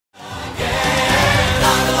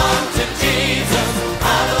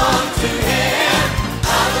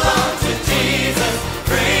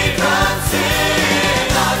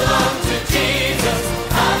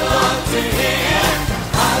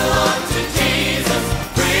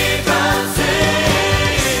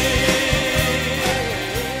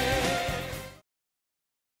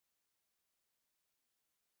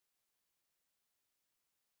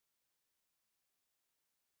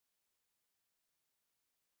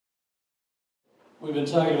We've been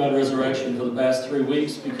talking about resurrection for the past 3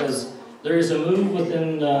 weeks because there is a move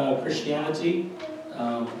within Christianity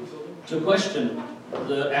to question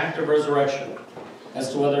the act of resurrection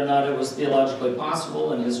as to whether or not it was theologically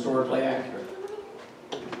possible and historically accurate.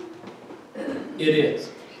 It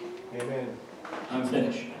is. Amen. I'm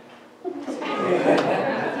finished. I'm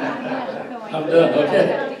done,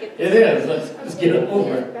 okay. It is. Let's get it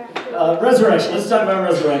over. Resurrection. Let's talk about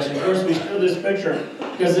resurrection. Of course, we show this picture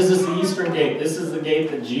because this is the Eastern Gate. This is the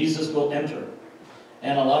gate that Jesus will enter.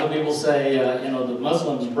 And a lot of people say, the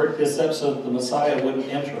Muslims bricked this up so that the Messiah wouldn't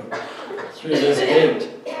enter through this gate.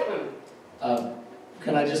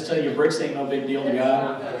 Can I just tell you, bricks ain't no big deal to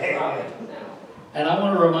God? And I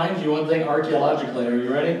want to remind you one thing archaeologically. Are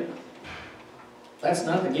you ready? That's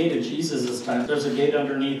not the gate of Jesus' time. There's a gate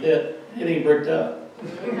underneath it. It ain't bricked up.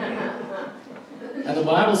 And the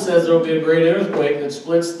Bible says there will be a great earthquake that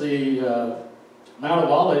splits the Mount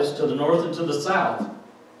of Olives to the north and to the south.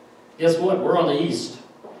 Guess what? We're on the east.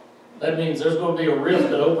 That means there's going to be a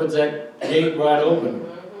rift that opens that gate wide open.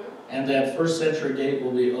 And that first century gate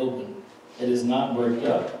will be open. It is not bricked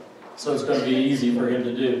up. So it's going to be easy for him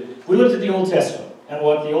to do. We looked at the Old Testament and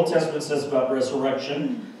what the Old Testament says about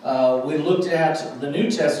resurrection. We looked at the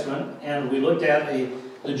New Testament and we looked at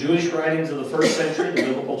the Jewish writings of the first century, the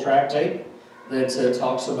biblical tractate that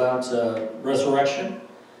talks about resurrection.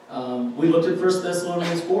 We looked at 1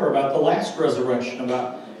 Thessalonians 4 about the last resurrection,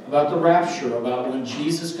 about the rapture, about when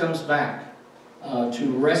Jesus comes back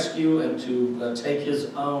to rescue and to take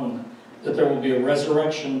his own, that there will be a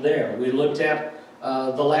resurrection there. We looked at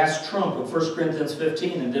the last trump of 1 Corinthians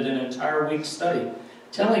 15 and did an entire week study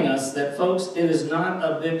telling us that, folks, it is not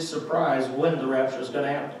a big surprise when the rapture is going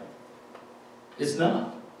to happen. It's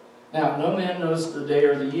not. Now, no man knows the day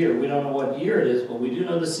or the year. We don't know what year it is, but we do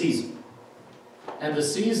know the season. And the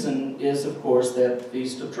season is, of course, that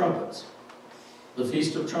Feast of Trumpets. The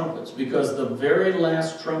Feast of Trumpets. Because the very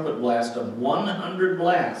last trumpet blast of 100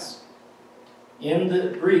 blasts in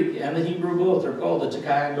the Greek and the Hebrew both are called the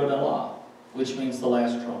Tekah Godalah, which means the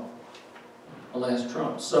last trump. The last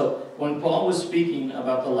trump. So when Paul was speaking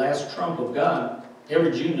about the last trump of God,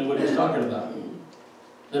 every Jew knew what he was talking about.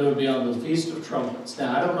 That it would be on the Feast of Trumpets.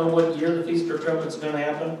 Now, I don't know what year the Feast of Trumpets is going to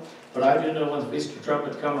happen, but I do know when the Feast of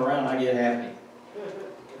Trumpets come around, I get happy.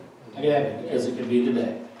 I get happy because it could be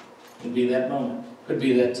today. It could be that moment. It could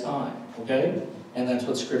be that time. Okay? And that's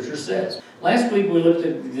what Scripture says. Last week we looked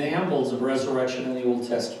at examples of resurrection in the Old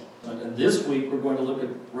Testament. And this week we're going to look at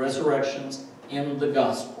resurrections in the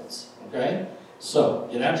Gospels. Okay? So,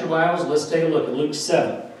 get out your Bibles. Let's take a look at Luke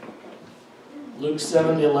 7. Luke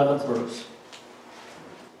 7, the 11th verse.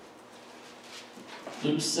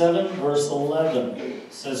 Luke 7, verse 11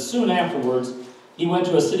 says, soon afterwards, he went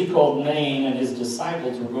to a city called Nain, and his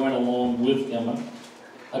disciples were going along with him,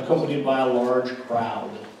 accompanied by a large crowd.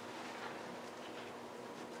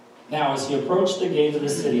 Now, as he approached the gate of the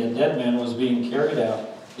city, a dead man was being carried out,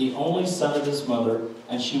 the only son of his mother,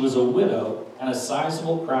 and she was a widow, and a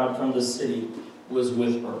sizable crowd from the city was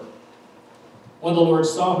with her. When the Lord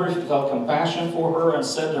saw her, he felt compassion for her and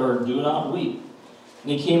said to her, do not weep. And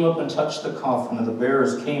he came up and touched the coffin, and the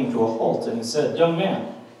bearers came to a halt, and he said, young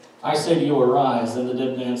man, I say to you, arise. Then the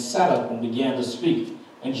dead man sat up and began to speak,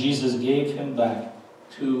 and Jesus gave him back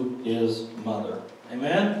to his mother.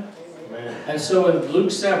 Amen? Amen. And so in Luke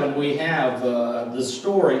 7, we have the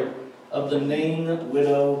story of the Nain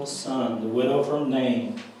widow son, the widow from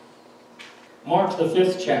Nain. Mark, the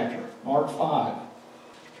 5th chapter, Mark 5.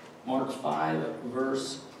 Mark 5,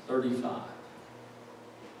 verse 35.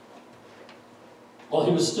 While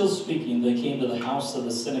he was still speaking, they came to the house of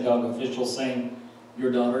the synagogue official, saying, your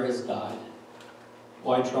daughter has died.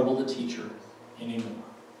 Why trouble the teacher anymore?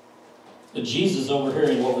 But Jesus,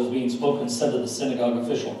 overhearing what was being spoken, said to the synagogue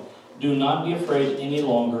official, do not be afraid any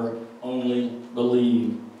longer, only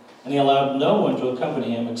believe. And he allowed no one to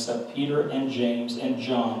accompany him except Peter and James and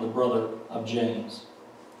John, the brother of James.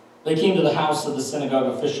 They came to the house of the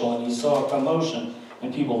synagogue official, and he saw a commotion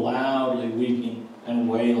and people loudly weeping and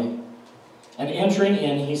wailing. And entering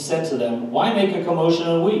in, he said to them, why make a commotion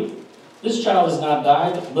and weep? This child has not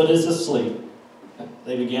died, but is asleep.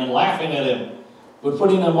 They began laughing at him. But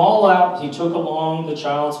putting them all out, he took along the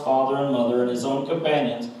child's father and mother and his own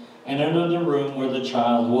companions and entered the room where the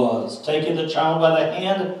child was. Taking the child by the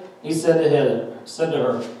hand, he said to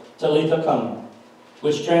her, Talitha cum,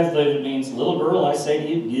 which translated means, little girl, I say to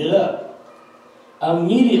you, get up.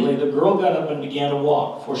 Immediately the girl got up and began to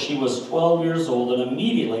walk, for she was 12 years old, and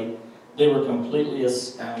immediately they were completely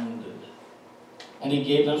astounded. And he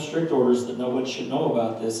gave them strict orders that no one should know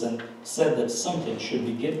about this, and said that something should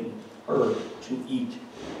be given her to eat.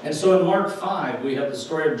 And so in Mark 5, we have the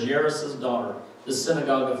story of Jairus' daughter, the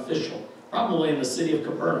synagogue official, probably in the city of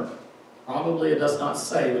Capernaum. Probably, it does not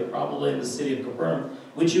say, but probably in the city of Capernaum,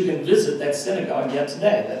 which you can visit that synagogue yet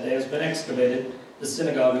today. That day has been excavated. The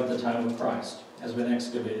synagogue of the time of Christ has been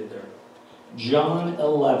excavated there. John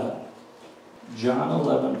 11. John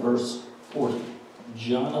 11, verse 40.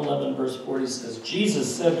 John 11, verse 40 says,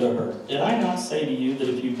 Jesus said to her, "Did I not say to you that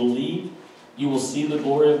if you believe, you will see the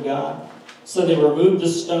glory of God?" So they removed the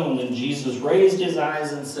stone, and Jesus raised his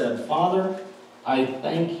eyes and said, "Father, I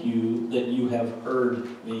thank you that you have heard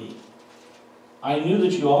me. I knew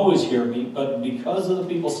that you always hear me, but because of the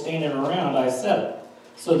people standing around, I said it,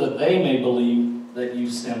 so that they may believe that you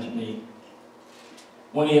sent me."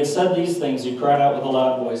 When he had said these things, he cried out with a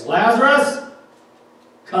loud voice, "Lazarus,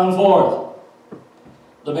 come forth!"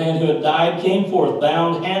 The man who had died came forth,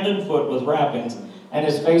 bound hand and foot with wrappings, and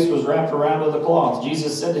his face was wrapped around with a cloth.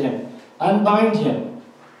 Jesus said to him, "Unbind him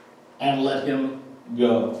and let him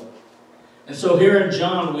go." And so here in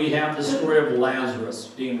John, we have the story of Lazarus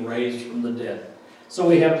being raised from the dead. So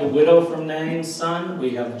we have the widow from Nain's son,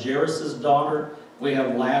 we have Jairus' daughter, we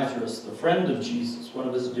have Lazarus, the friend of Jesus, one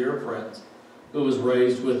of his dear friends, who was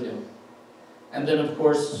raised with him. And then, of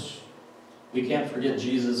course, we can't forget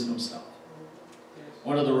Jesus himself.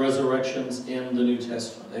 One of the resurrections in the New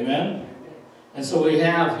Testament. Amen? And so we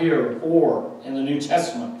have here 4 in the New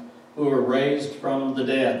Testament who were raised from the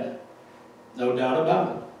dead. No doubt about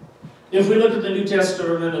it. If we look at the New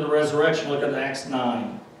Testament and the resurrection, look at Acts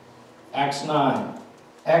 9. Acts 9.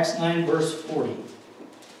 Acts 9, verse 40.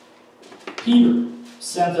 Peter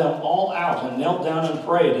sent them all out and knelt down and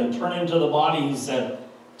prayed, and turning to the body, he said,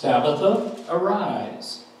 "Tabitha,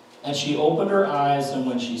 arise." And she opened her eyes, and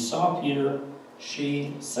when she saw Peter,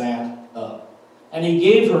 she sat up. And he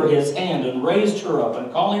gave her his hand and raised her up,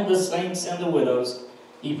 and calling the saints and the widows,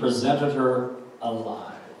 he presented her alive.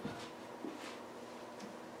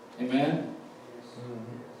 Amen?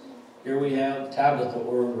 Here we have Tabitha,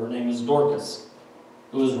 or her name is Dorcas,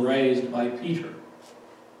 who was raised by Peter.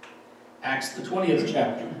 Acts the 20th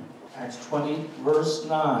chapter. Acts 20, verse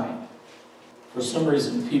 9. For some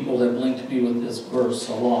reason, people have linked me with this verse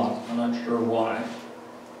a lot. I'm not sure why.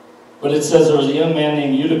 But it says there was a young man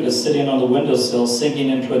named Eutychus sitting on the windowsill, sinking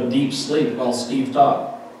into a deep sleep while Steve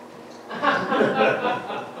talked.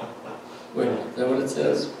 Wait, is that what it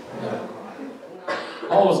says? Yeah.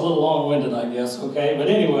 Paul was a little long-winded, I guess, okay? But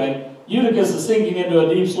anyway, Eutychus is sinking into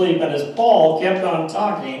a deep sleep, and as Paul kept on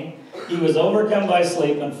talking, he was overcome by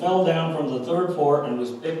sleep and fell down from the 3rd floor and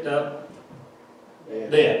was picked up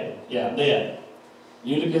dead. Yeah, dead.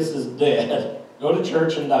 Eutychus is dead. Go to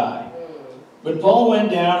church and die. But Paul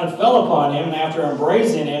went down and fell upon him, and after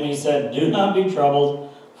embracing him, he said, "Do not be troubled,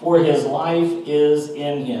 for his life is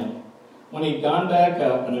in him." When he'd gone back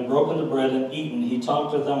up and had broken the bread and eaten, he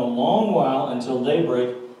talked with them a long while until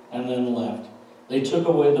daybreak, and then left. They took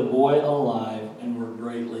away the boy alive and were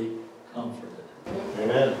greatly comforted.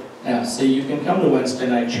 Amen. Now, see, you can come to Wednesday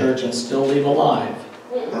night church and still leave alive.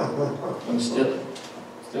 And still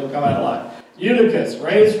come out alive. Eutychus,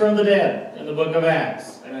 raised from the dead in the book of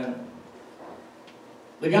Acts. Amen.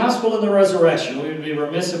 The gospel and the resurrection. We would be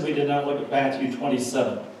remiss if we did not look at Matthew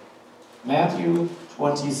 27. Matthew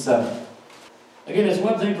 27. Again, it's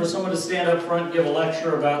one thing for someone to stand up front and give a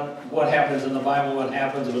lecture about what happens in the Bible, what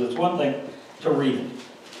happens, but it's one thing to read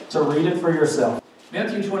it. To read it for yourself.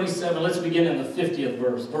 Matthew 27, let's begin in the 50th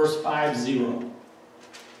verse, verse 50.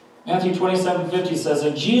 Matthew 27:50 says,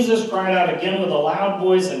 "And Jesus cried out again with a loud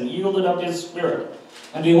voice and yielded up his spirit.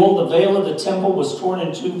 And behold, the veil of the temple was torn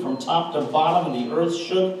in two from top to bottom, and the earth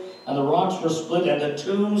shook, and the rocks were split, and the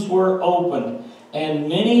tombs were opened. And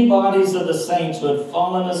many bodies of the saints who had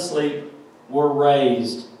fallen asleep were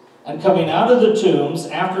raised. And coming out of the tombs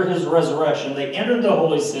after his resurrection, they entered the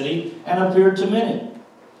holy city and appeared to many.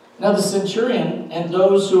 Now the centurion and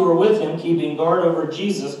those who were with him, keeping guard over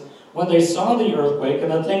Jesus, when they saw the earthquake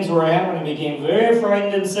and the things that were happening, became very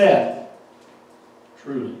frightened and said,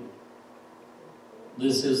 'Truly,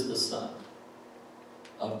 this is the Son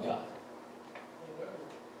of God.'"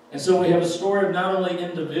 And so we have a story of not only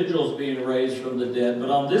individuals being raised from the dead, but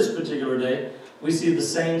on this particular day, we see the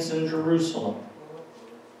saints in Jerusalem.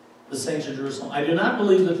 The saints in Jerusalem. I do not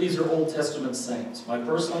believe that these are Old Testament saints. I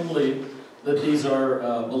personally believe that these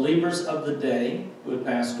are believers of the day who had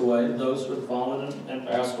passed away, those who had fallen and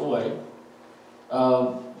passed away,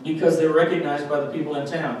 because they were recognized by the people in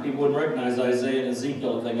town. People wouldn't recognize Isaiah and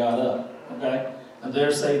Ezekiel if they got up, okay? And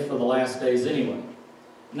they're saved for the last days anyway.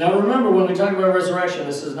 Now remember, when we talk about resurrection,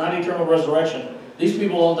 this is not eternal resurrection. These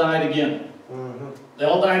people all died again. They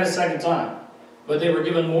all died a second time. But they were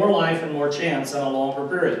given more life and more chance in a longer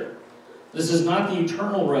period. This is not the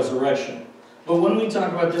eternal resurrection. But when we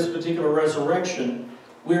talk about this particular resurrection,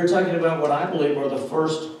 we are talking about what I believe are the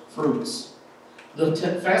first fruits. The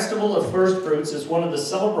festival of first fruits is one of the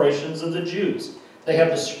celebrations of the Jews. They have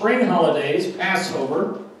the spring holidays,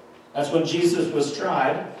 Passover, that's when Jesus was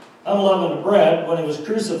tried, unleavened bread when he was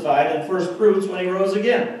crucified, and first fruits when he rose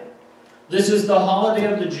again. This is the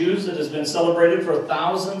holiday of the Jews that has been celebrated for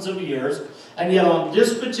thousands of years, and yet on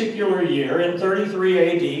this particular year, in 33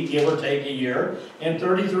 AD, give or take a year, in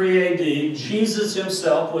 33 AD, Jesus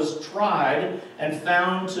himself was tried and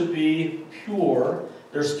found to be pure.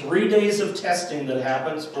 There's 3 days of testing that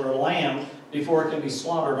happens for a lamb before it can be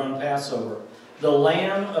slaughtered on Passover. The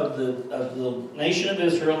lamb of the nation of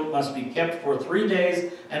Israel must be kept for 3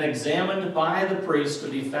 days and examined by the priest to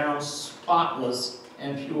be found spotless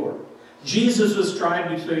and pure. Jesus was tried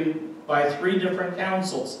by 3 different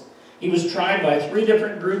councils. He was tried by 3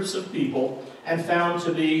 different groups of people and found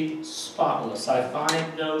to be spotless. I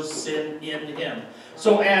find no sin in him.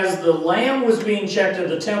 So as the lamb was being checked at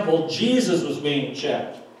the temple, Jesus was being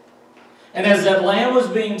checked. And as that lamb was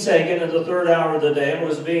being taken at the 3rd hour of the day and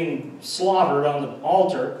was being slaughtered on the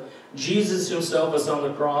altar, Jesus himself is on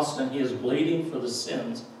the cross and he is bleeding for the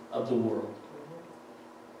sins of the world.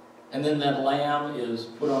 And then that lamb is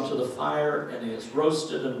put onto the fire and is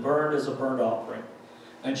roasted and burned as a burnt offering.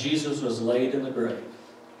 And Jesus was laid in the grave.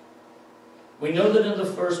 We know that in the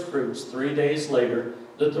first fruits, 3 days later,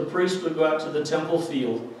 that the priest would go out to the temple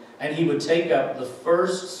field and he would take up the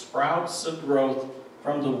first sprouts of growth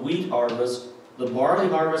from the wheat harvest. The barley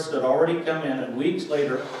harvest had already come in, and weeks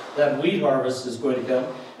later that wheat harvest is going to come,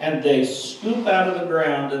 and they scoop out of the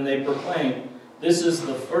ground and they proclaim, this is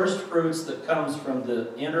the first fruits that comes from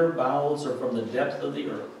the inner bowels or from the depth of the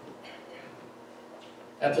earth.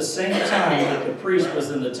 At the same time that the priest was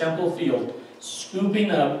in the temple field, scooping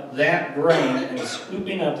up that grain and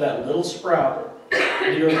scooping up that little sprout,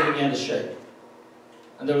 the earth began to shake.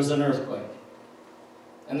 And there was an earthquake.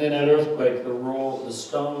 And then that earthquake, the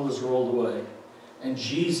stone was rolled away. And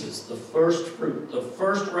Jesus, the first fruit, the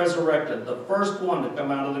first resurrected, the first one to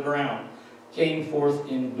come out of the ground, came forth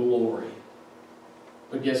in glory.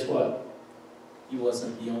 But guess what? He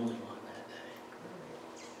wasn't the only one that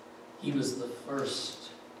day. He was the first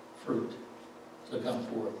fruit to come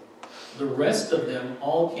forth. The rest of them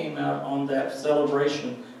all came out on that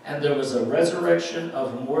celebration, and there was a resurrection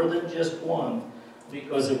of more than just one,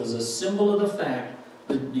 because it was a symbol of the fact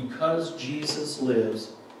that because Jesus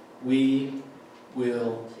lives, we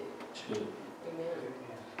will too.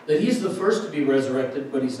 That he's the first to be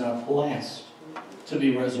resurrected, but he's not the last to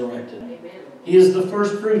be resurrected. He is the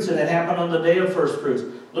first fruits, and it happened on the day of first fruits.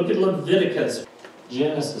 Look at Leviticus.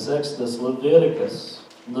 Genesis, Exodus, Leviticus.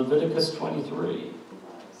 Leviticus 23.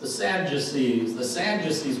 The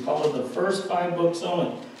Sadducees followed the first 5 books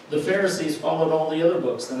only. The Pharisees followed all the other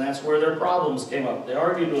books, and that's where their problems came up. They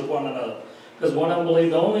argued with one another, because one of them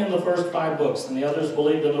believed only in the first 5 books, and the others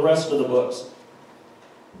believed in the rest of the books.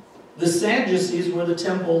 The Sadducees were the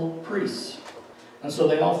temple priests, and so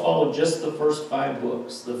they all followed just the first 5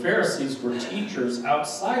 books. The Pharisees were teachers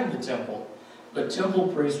outside the temple, but temple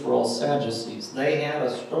priests were all Sadducees. They had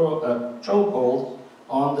a chokehold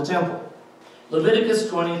on the temple. Leviticus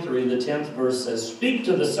 23, the 10th verse says, "Speak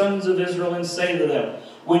to the sons of Israel and say to them,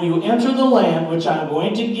 when you enter the land which I am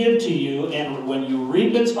going to give to you, and when you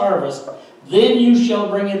reap its harvest, then you shall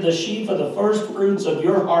bring in the sheaf of the first fruits of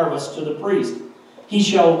your harvest to the priest. He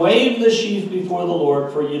shall wave the sheaf before the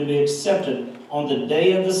Lord for you to be accepted. On the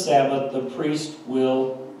day of the Sabbath, the priest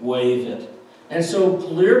will wave it." And so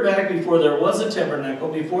clear back before there was a tabernacle,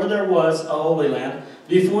 before there was a Holy Land,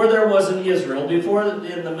 before there was an Israel, before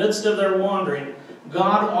in the midst of their wandering,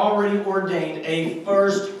 God already ordained a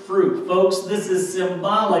first fruit. Folks, this is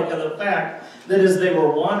symbolic of the fact that as they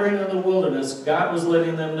were wandering in the wilderness, God was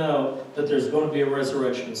letting them know that there's going to be a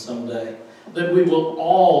resurrection someday. That we will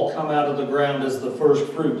all come out of the ground as the first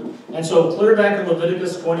fruit. And so clear back in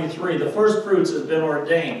Leviticus 23, the first fruits has been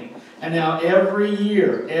ordained. And now every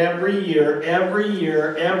year, they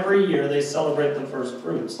celebrate the first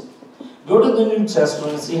fruits. Go to the New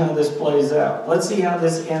Testament and see how this plays out. Let's see how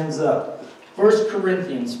this ends up. 1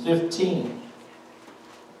 Corinthians 15.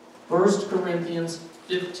 1 Corinthians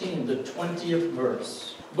 15, the 20th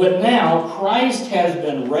verse. "But now Christ has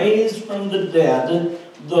been raised from the dead,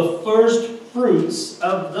 the first fruits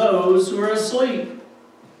of those who are asleep.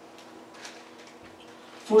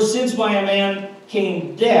 For since by a man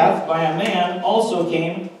came death, by a man also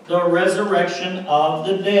came the resurrection of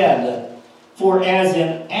the dead. For as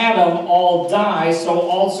in Adam all die, so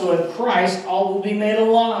also in Christ all will be made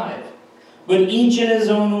alive. But each in his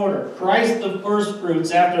own order. Christ the first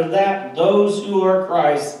fruits, after that those who are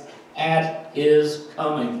Christ at his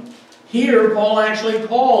coming." Here, Paul actually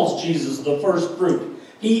calls Jesus the first fruit.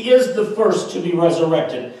 He is the first to be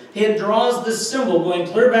resurrected. He draws this symbol going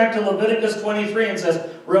clear back to Leviticus 23 and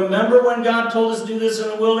says, remember when God told us to do this in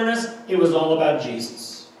the wilderness? It was all about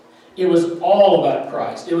Jesus. It was all about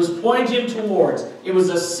Christ. It was pointing towards. It was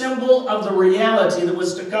a symbol of the reality that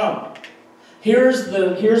was to come. Here's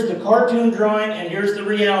the cartoon drawing, and here's the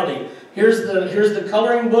reality. Here's the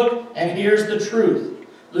coloring book, and here's the truth.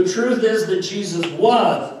 The truth is that Jesus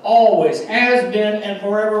was, always, has been, and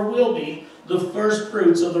forever will be the first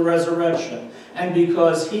fruits of the resurrection. And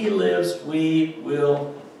because He lives, we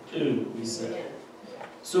will too, he said.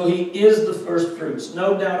 So He is the first fruits,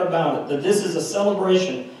 no doubt about it, that this is a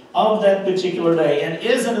celebration of that particular day. And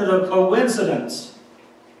isn't it a coincidence?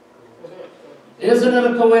 Isn't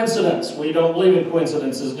it a coincidence? We don't believe in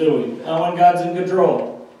coincidences, do we? Not when God's in control.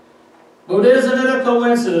 But isn't it a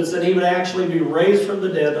coincidence that He would actually be raised from the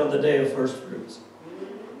dead on the day of first fruits?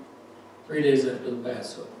 3 days after the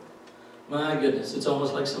Passover. My goodness, it's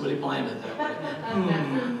almost like somebody planned it that way.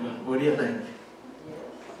 What do you think?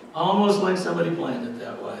 Almost like somebody planned it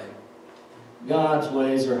that way. God's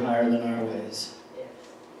ways are higher than our ways.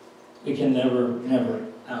 We can never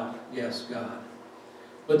outguess God.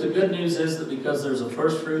 But the good news is that because there's a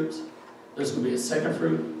first fruit, there's going to be a second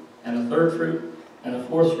fruit, and a third fruit, and a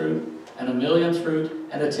fourth fruit, and a millionth fruit,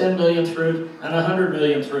 and a 10 millionth fruit, and 100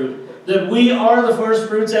 millionth fruit, that we are the first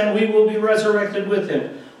fruits and we will be resurrected with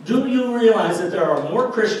Him. Do you realize that there are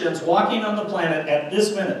more Christians walking on the planet at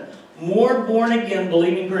this minute, more born-again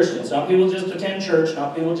believing Christians? Not people just attend church,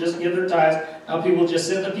 not people just give their tithes, not people just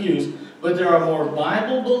sit in the pews, but there are more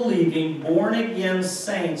Bible-believing, born-again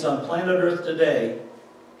saints on planet Earth today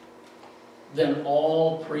than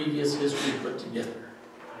all previous history put together.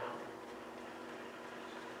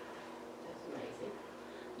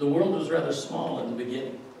 The world was rather small in the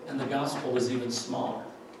beginning, and the gospel was even smaller.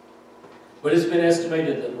 But it's been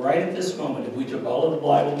estimated that right at this moment, if we took all of the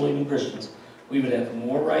Bible-believing Christians, we would have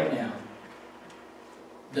more right now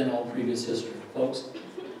than all previous history. Folks,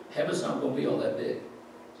 heaven's not going to be all that big.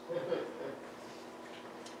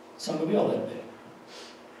 It's not going to be all that big.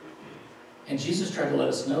 And Jesus tried to let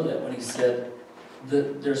us know that when He said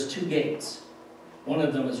that there's 2 gates. One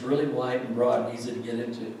of them is really wide and broad and easy to get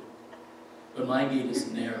into. But my gate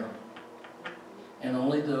is narrow. And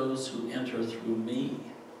only those who enter through me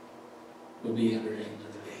will be entered into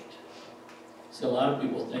the gate. So a lot of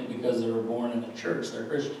people think because they were born in a church, they're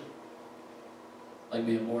Christian. Like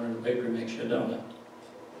being born in a bakery makes you a donut.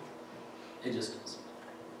 It just doesn't.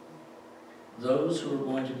 Those who are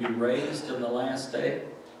going to be raised in the last day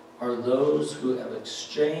are those who have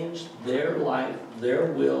exchanged their life,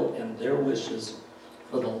 their will, and their wishes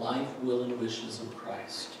for the life, will, and wishes of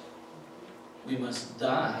Christ. We must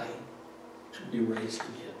die to be raised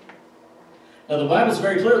again. Now the Bible is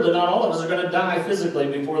very clear that not all of us are going to die physically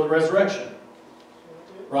before the resurrection.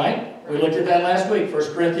 Right? We looked at that last week.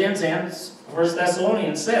 1 Corinthians and 1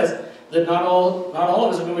 Thessalonians says that not all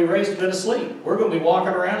of us are going to be raised to asleep. We're going to be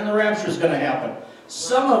walking around and the rapture is going to happen.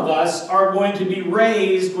 Some of us are going to be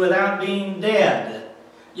raised without being dead.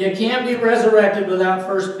 You can't be resurrected without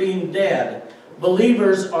first being dead.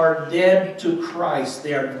 Believers are dead to Christ.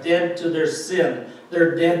 They are dead to their sin.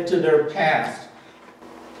 They're dead to their past.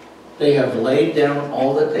 They have laid down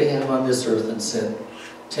all that they have on this earth and said,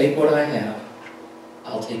 take what I have,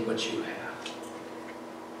 I'll take what you have.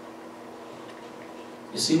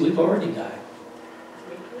 You see, we've already died.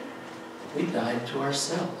 We died to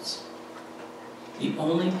ourselves. The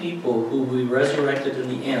only people who we resurrected in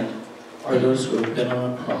the end are those who have been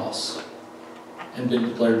on a cross and been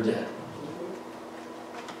declared dead.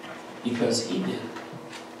 Because He did,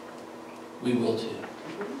 we will too.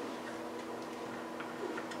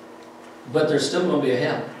 But there's still going to be a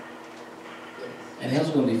hell. And hell's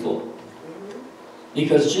going to be full.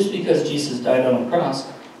 Because just because Jesus died on a cross,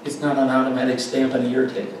 it's not an automatic stamp on your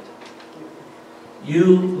ticket.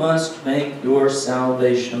 You must make your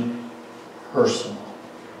salvation personal.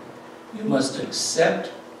 You must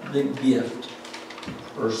accept the gift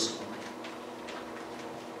personally.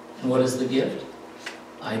 And what is the gift?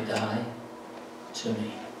 I die to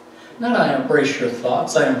me. Not I embrace your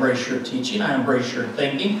thoughts, I embrace your teaching, I embrace your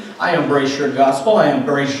thinking, I embrace your gospel, I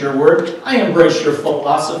embrace your word, I embrace your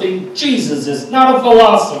philosophy. Jesus is not a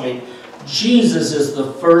philosophy. Jesus is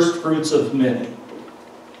the first fruits of many.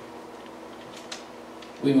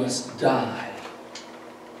 We must die.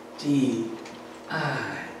 D-I-E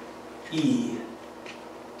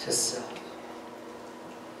to self.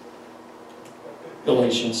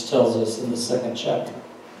 Galatians tells us in the 2nd chapter,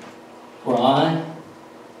 for I,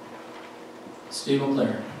 Steve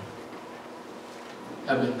McClaren,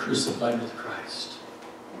 have been crucified with Christ.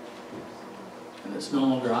 it's no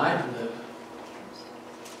longer I who live,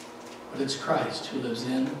 but it's Christ who lives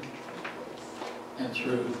in and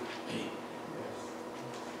through me.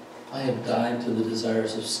 I have died to the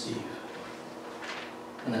desires of Steve,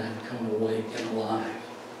 and I have come awake and alive.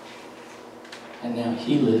 And now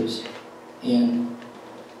he lives in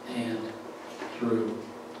and through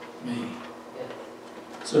me.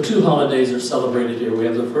 So 2 holidays are celebrated here. We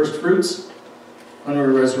have the first fruits when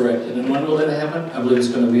we're resurrected. And when will that happen? I believe it's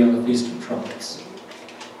going to be on the Feast of Trumpets.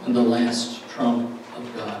 And the last trump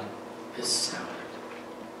of God is sounded.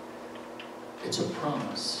 It's a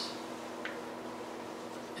promise.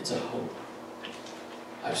 It's a hope.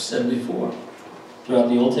 I've said before, throughout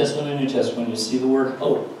the Old Testament and New Testament, you see the word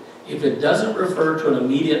hope. If it doesn't refer to an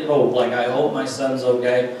immediate hope, like I hope my son's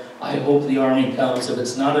okay, I hope the army comes, if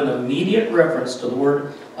it's not an immediate reference to the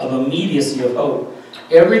word of immediacy of hope,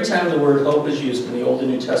 every time the word hope is used in the Old and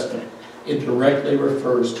New Testament, it directly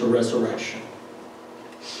refers to resurrection.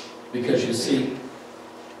 Because you see,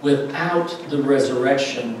 without the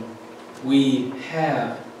resurrection, we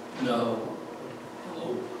have no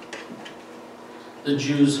hope. The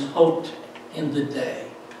Jews hoped in the day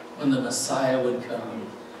when the Messiah would come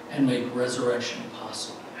and make resurrection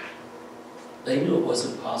possible. They knew it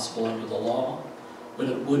wasn't possible under the law, but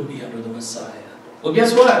it would be under the Messiah. Well,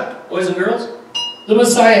 guess what, boys and girls? The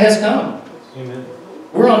Messiah has come. Amen.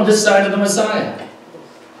 We're on this side of the Messiah.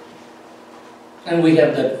 And we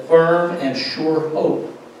have that firm and sure hope.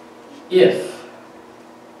 If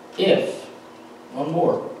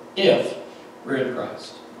we're in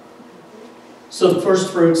Christ. So the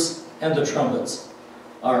first fruits and the trumpets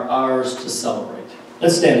are ours to celebrate.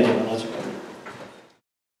 Let's stand together. Let's pray.